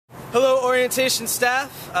Hello, orientation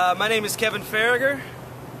staff. My name is Kevin Farragher.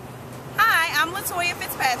 Hi, I'm Latoya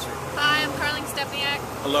Fitzpatrick. Hi, I'm Carling Stepniak.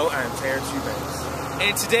 Hello, I'm Terrence Eubanks.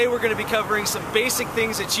 And today we're going to be covering some basic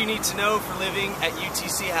things that you need to know for living at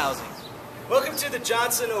UTC Housing. Welcome to the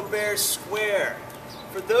Johnson-Aubert Square.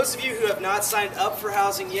 For those of you who have not signed up for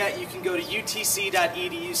housing yet, you can go to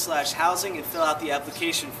utc.edu/housing and fill out the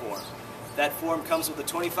application form. That form comes with a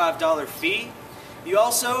 $25 fee. You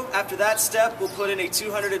also, after that step, will put in a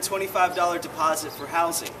 $225 deposit for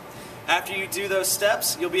housing. After you do those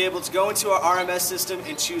steps, you'll be able to go into our RMS system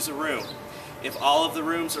and choose a room. If all of the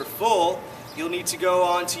rooms are full, you'll need to go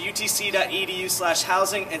on to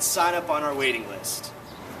utc.edu/housing and sign up on our waiting list.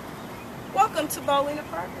 Welcome to Bowling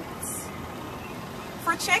Apartments.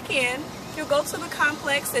 For check-in, you'll go to the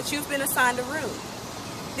complex that you've been assigned a room.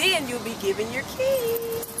 Then you'll be given your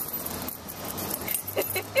keys.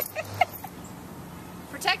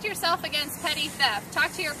 Protect yourself against petty theft.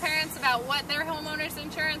 Talk to your parents about what their homeowner's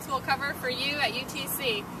insurance will cover for you at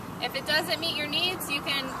UTC. If it doesn't meet your needs, you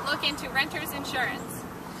can look into renter's insurance.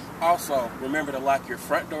 Also, remember to lock your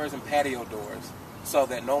front doors and patio doors so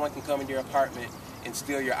that no one can come into your apartment and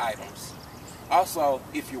steal your items. Also,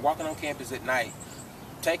 if you're walking on campus at night,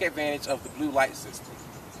 take advantage of the blue light system.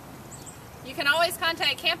 You can always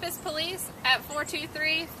contact campus police at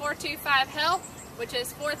 423-425-HELP, which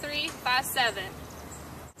is 4357.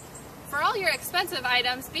 For all your expensive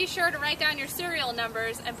items, be sure to write down your serial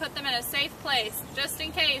numbers and put them in a safe place, just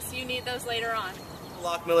in case you need those later on.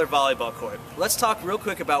 Lockmiller Volleyball Court. Let's talk real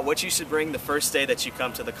quick about what you should bring the first day that you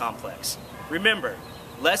come to the complex. Remember,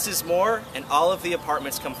 less is more, and all of the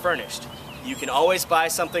apartments come furnished. You can always buy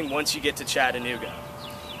something once you get to Chattanooga.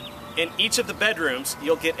 In each of the bedrooms,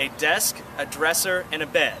 you'll get a desk, a dresser, and a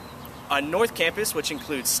bed. On North Campus, which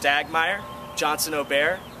includes Stagmeyer,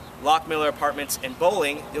 Johnson-Aubert, Lockmiller Apartments, and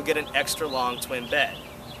Bowling, you'll get an extra long twin bed.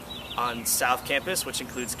 On South Campus, which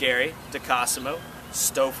includes Gary, DeCosimo,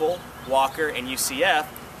 Stoffel, Walker, and UCF,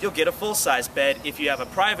 you'll get a full-size bed if you have a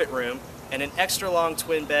private room and an extra long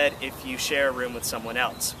twin bed if you share a room with someone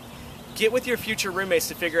else. Get with your future roommates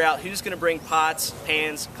to figure out who's going to bring pots,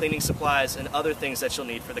 pans, cleaning supplies, and other things that you'll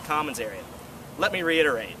need for the commons area. Let me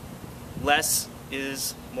reiterate, less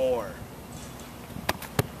is more.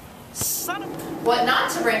 What not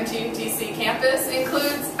to bring to UTC campus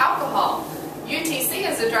includes alcohol. UTC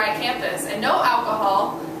is a dry campus and no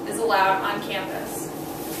alcohol is allowed on campus.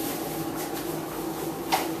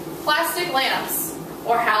 Plastic lamps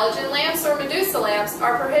or halogen lamps or Medusa lamps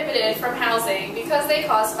are prohibited from housing because they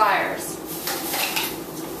cause fires.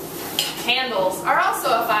 Candles are also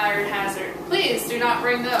a fire hazard. Please do not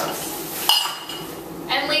bring those.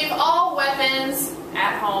 And leave all weapons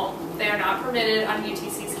at home. They are not permitted on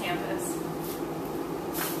UTC's campus.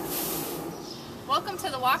 Welcome to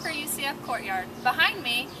the Walker UCF courtyard. Behind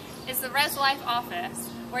me is the Res Life office,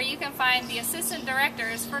 where you can find the assistant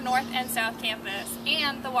directors for North and South Campus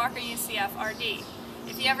and the Walker UCF RD.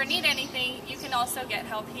 If you ever need anything, you can also get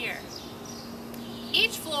help here.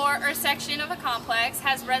 Each floor or section of a complex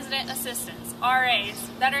has resident assistants, RAs,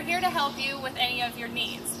 that are here to help you with any of your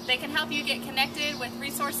needs. They can help you get connected with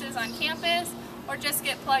resources on campus or just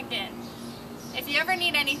get plugged in. If you ever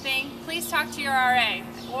need anything, please talk to your RA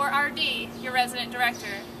or RD, your resident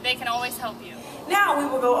director. They can always help you. Now we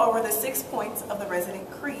will go over the 6 points of the resident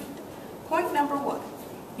creed. Point number 1,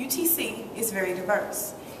 UTC is very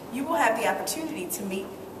diverse. You will have the opportunity to meet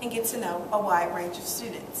and get to know a wide range of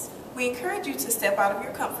students. We encourage you to step out of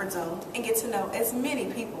your comfort zone and get to know as many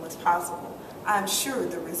people as possible. I'm sure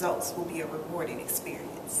the results will be a rewarding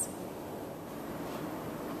experience.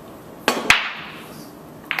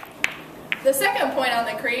 The second point on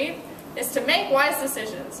the creed is to make wise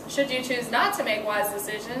decisions. Should you choose not to make wise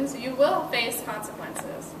decisions, you will face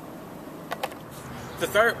consequences. The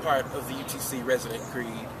third part of the UTC resident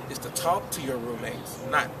creed is to talk to your roommates,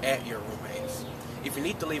 not at your roommates. If you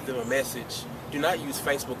need to leave them a message, do not use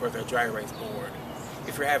Facebook or their dry erase board.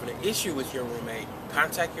 If you're having an issue with your roommate,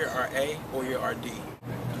 contact your RA or your RD.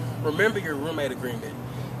 Remember your roommate agreement.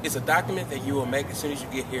 It's a document that you will make as soon as you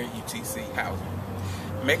get here at UTC housing.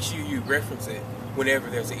 Make sure you reference it whenever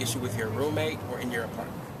there's an issue with your roommate or in your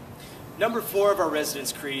apartment. Number 4 of our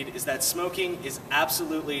residence creed is that smoking is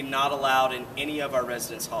absolutely not allowed in any of our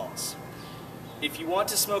residence halls. If you want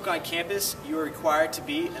to smoke on campus, you are required to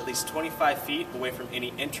be at least 25 feet away from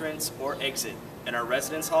any entrance or exit in our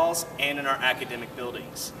residence halls and in our academic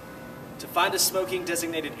buildings. To find a smoking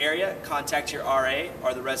designated area, contact your RA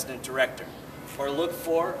or the resident director, or look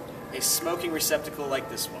for a smoking receptacle like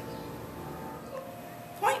this one.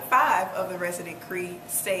 Point 5 of the resident creed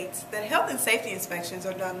states that health and safety inspections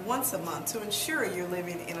are done once a month to ensure you're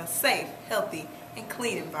living in a safe, healthy, and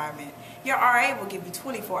clean environment. Your RA will give you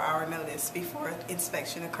 24-hour notice before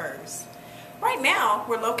inspection occurs. Right now,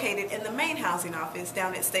 we're located in the main housing office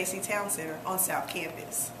down at Stacy Town Center on South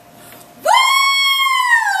Campus. Woo!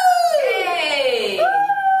 Yay!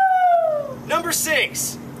 Number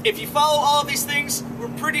 6, if you follow all of these things, we're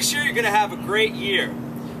pretty sure you're going to have a great year.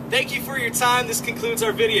 Thank you for your time. This concludes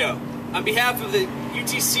our video. On behalf of the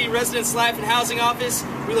UTC Residence Life and Housing Office,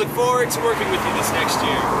 we look forward to working with you this next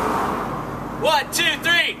year. 1, 2,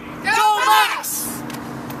 3, go Bucks!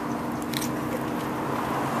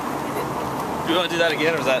 Do you want to do that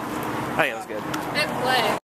again, or is that? I think that was good. Good play.